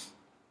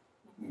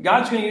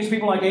 God's going to use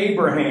people like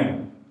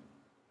Abraham.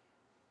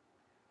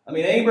 I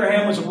mean,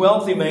 Abraham was a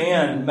wealthy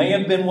man, may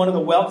have been one of the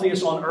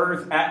wealthiest on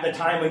earth at the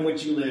time in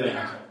which he lived.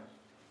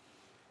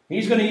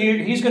 He's going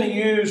to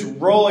use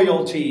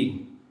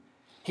royalty.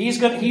 He's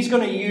going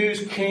to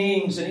use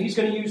kings, and he's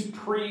going to use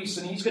priests,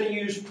 and he's going to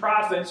use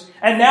prophets.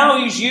 And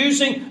now he's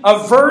using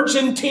a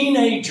virgin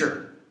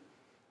teenager.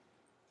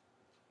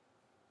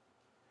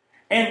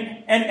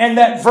 And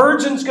that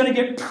virgin's going to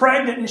get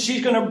pregnant, and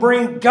she's going to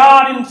bring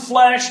God in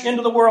flesh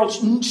into the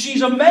world.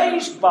 She's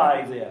amazed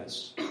by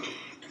this.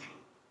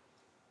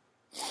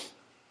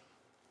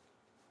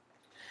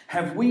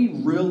 Have we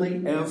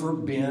really ever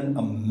been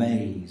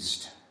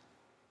amazed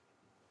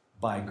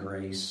by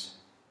grace?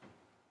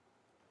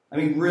 I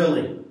mean,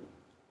 really.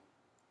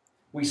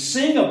 We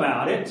sing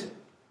about it,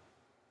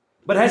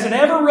 but has it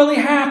ever really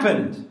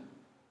happened?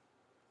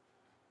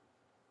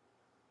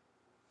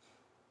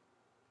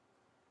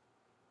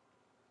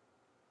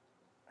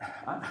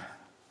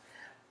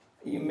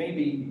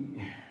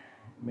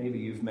 Maybe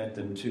you've met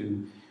them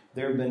too.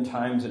 There have been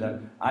times that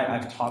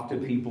I've talked to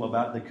people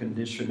about the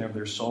condition of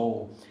their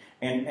soul.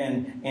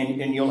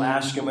 And you'll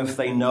ask them if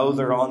they know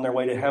they're on their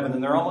way to heaven,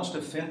 and they're almost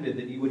offended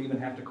that you would even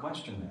have to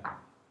question that.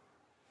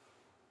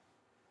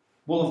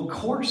 Well, of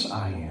course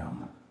I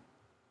am.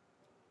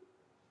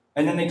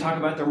 And then they talk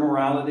about their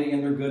morality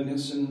and their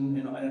goodness, and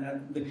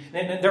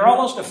they're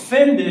almost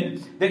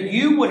offended that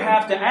you would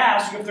have to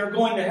ask if they're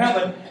going to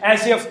heaven,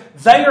 as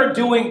if they are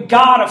doing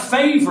God a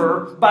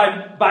favor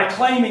by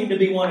claiming to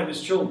be one of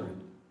His children.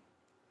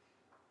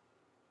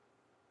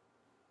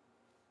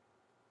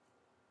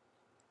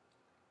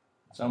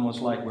 It's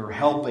almost like we're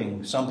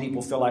helping. Some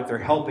people feel like they're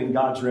helping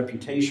God's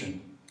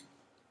reputation.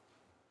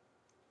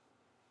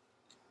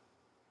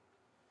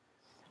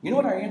 You know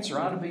what our answer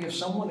ought to be? If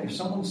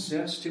someone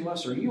says to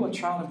us, "Are you a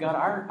child of God?"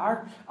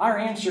 Our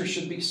answer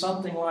should be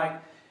something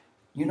like,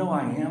 "You know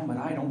I am, but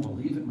I don't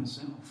believe it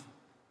myself."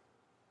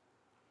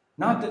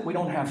 Not that we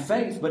don't have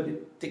faith,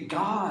 but that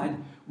God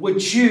would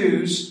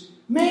choose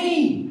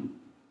me.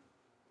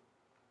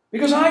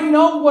 Because I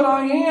know what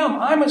I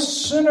am. I'm a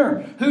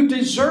sinner who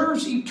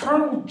deserves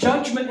eternal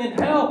judgment in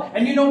hell.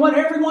 And you know what?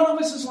 Every one of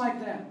us is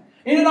like that.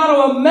 And it ought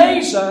to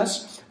amaze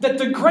us that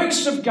the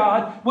grace of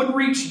God would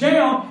reach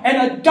down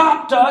and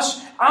adopt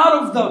us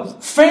out of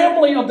the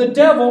family of the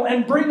devil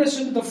and bring us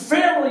into the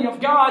family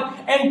of God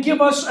and give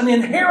us an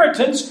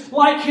inheritance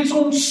like His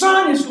own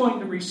Son is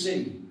going to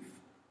receive.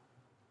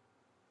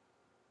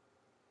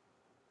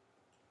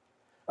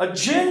 A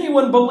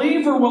genuine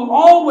believer will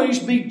always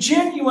be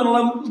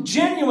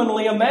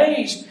genuinely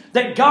amazed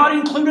that God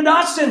included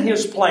us in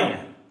His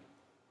plan.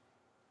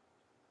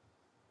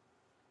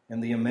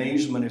 And the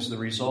amazement is the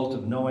result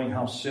of knowing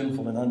how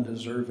sinful and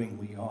undeserving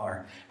we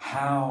are.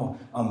 How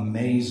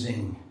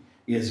amazing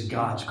is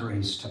God's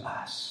grace to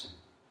us.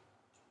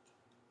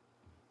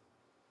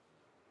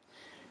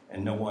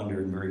 And no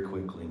wonder, and very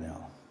quickly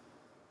now,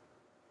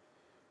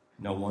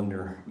 no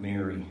wonder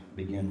Mary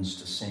begins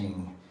to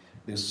sing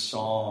this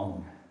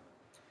song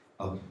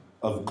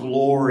of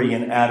glory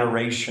and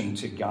adoration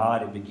to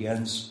God. It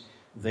begins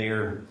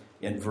there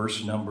in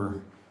verse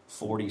number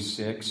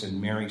 46.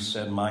 And Mary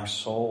said, "My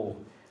soul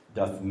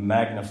doth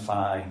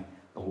magnify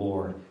the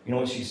Lord." You know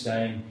what she's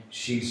saying?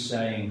 She's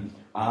saying,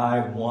 I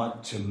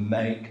want to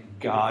make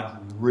God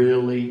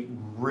really,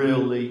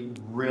 really,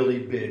 really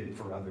big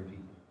for other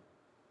people.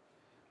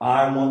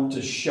 I want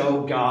to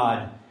show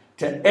God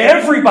to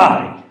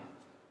everybody.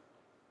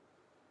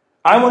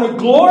 I want to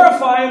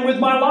glorify Him with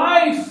my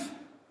life.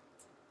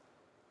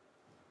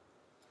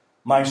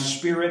 My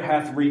spirit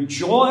hath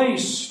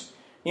rejoiced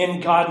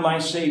in God my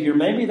Savior.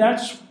 Maybe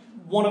that's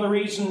one of the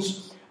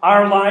reasons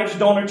our lives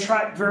don't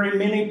attract very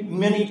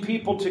many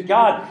people to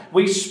God.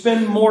 We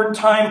spend more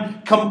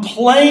time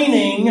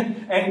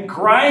complaining and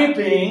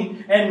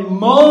griping and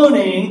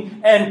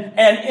moaning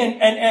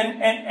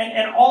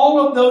and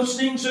all of those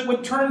things that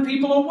would turn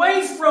people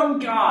away from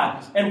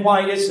God. And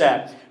why is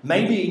that?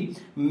 Maybe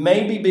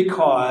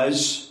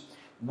because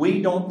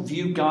we don't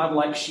view God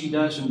like she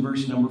does in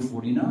verse number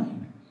 49.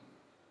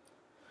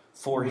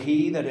 For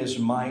He that is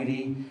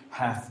mighty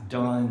hath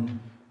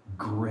done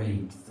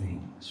great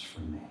things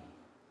for me.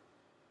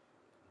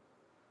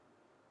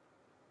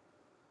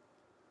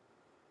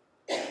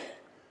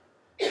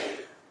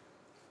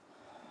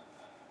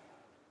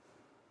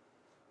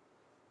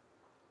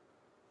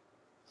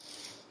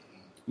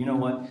 You know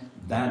what?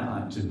 That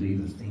ought to be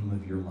the theme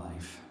of your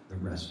life, the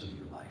rest of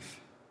your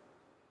life.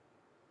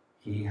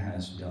 He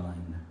has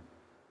done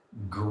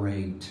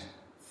great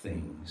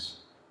things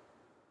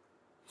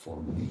for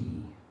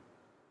me.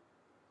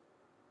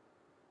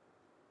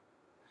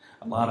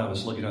 A lot of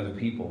us look at other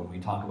people and we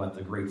talk about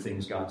the great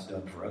things God's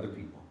done for other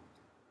people.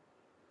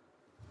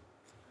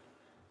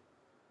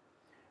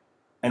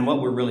 And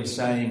what we're really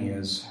saying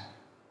is,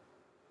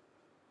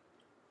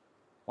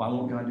 why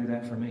won't God do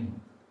that for me?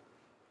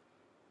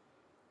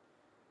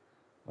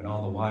 When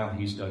all the while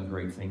He's done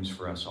great things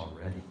for us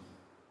already.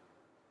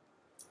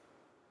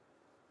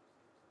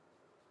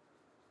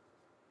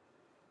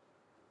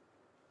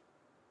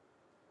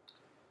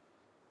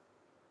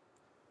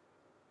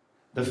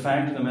 The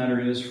fact of the matter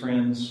is,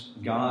 friends,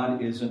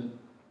 God isn't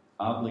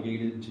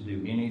obligated to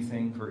do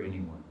anything for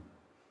anyone.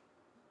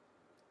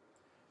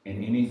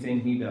 And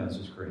anything He does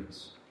is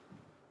grace.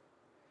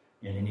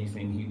 And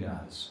anything He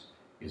does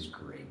is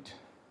great.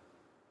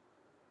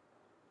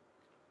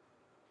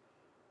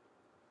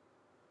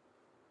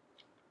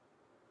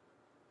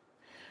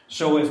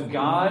 So if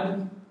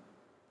God,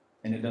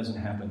 and it doesn't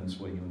happen this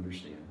way, you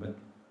understand, but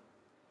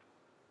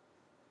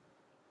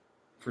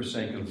for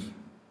sake of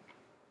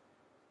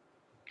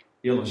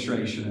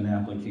illustration and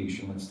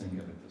application, let's think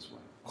of it this way.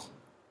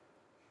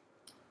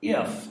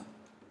 If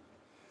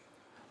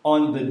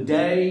on the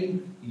day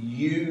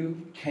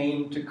you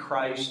came to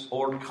Christ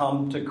or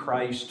come to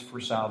Christ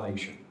for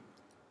salvation,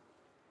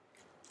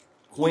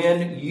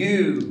 when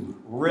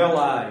you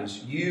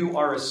realize you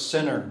are a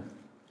sinner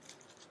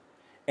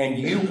and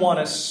you want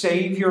a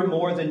Savior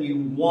more than you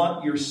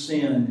want your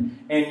sin,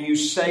 and you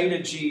say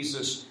to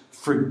Jesus,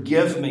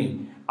 "Forgive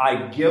me.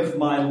 I give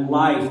my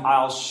life.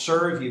 I'll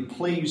serve you.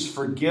 Please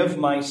forgive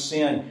my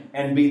sin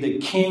and be the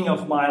king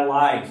of my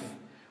life."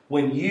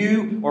 When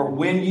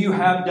you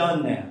have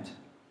done that,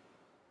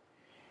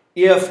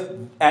 if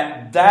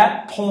at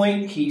that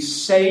point He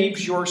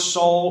saves your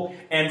soul,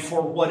 and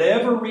for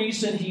whatever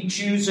reason He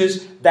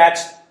chooses,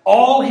 that's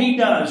all He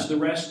does the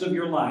rest of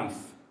your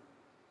life,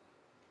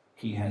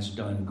 He has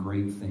done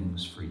great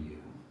things for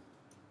you.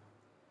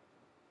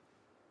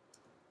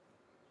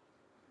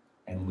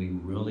 And we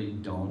really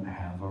don't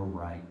have a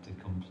right to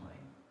complain.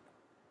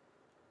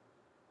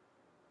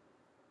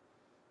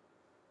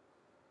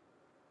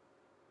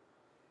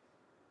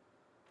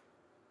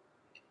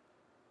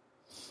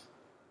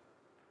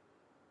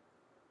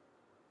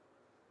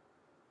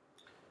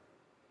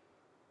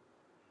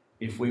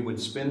 If we would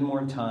spend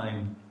more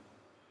time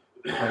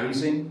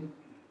praising,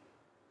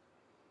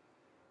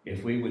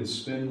 if we would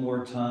spend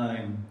more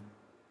time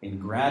in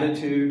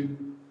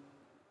gratitude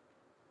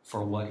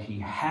for what He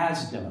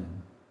has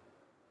done,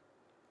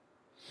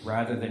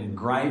 rather than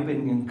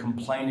griping and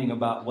complaining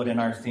about what in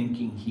our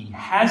thinking He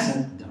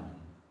hasn't done,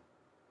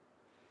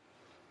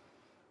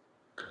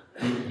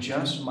 it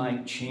just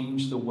might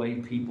change the way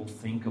people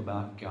think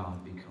about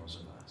God because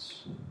of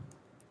us.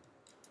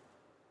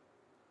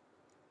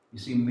 You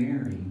see,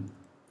 Mary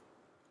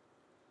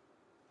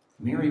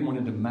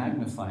wanted to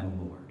magnify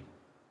the Lord.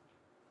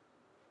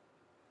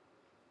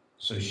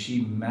 So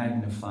she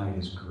magnified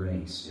His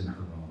grace in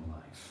her own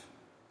life.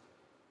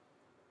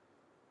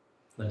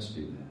 Let's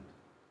do that.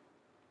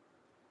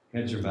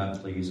 Heads are bowed,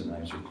 please, and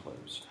eyes are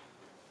closed.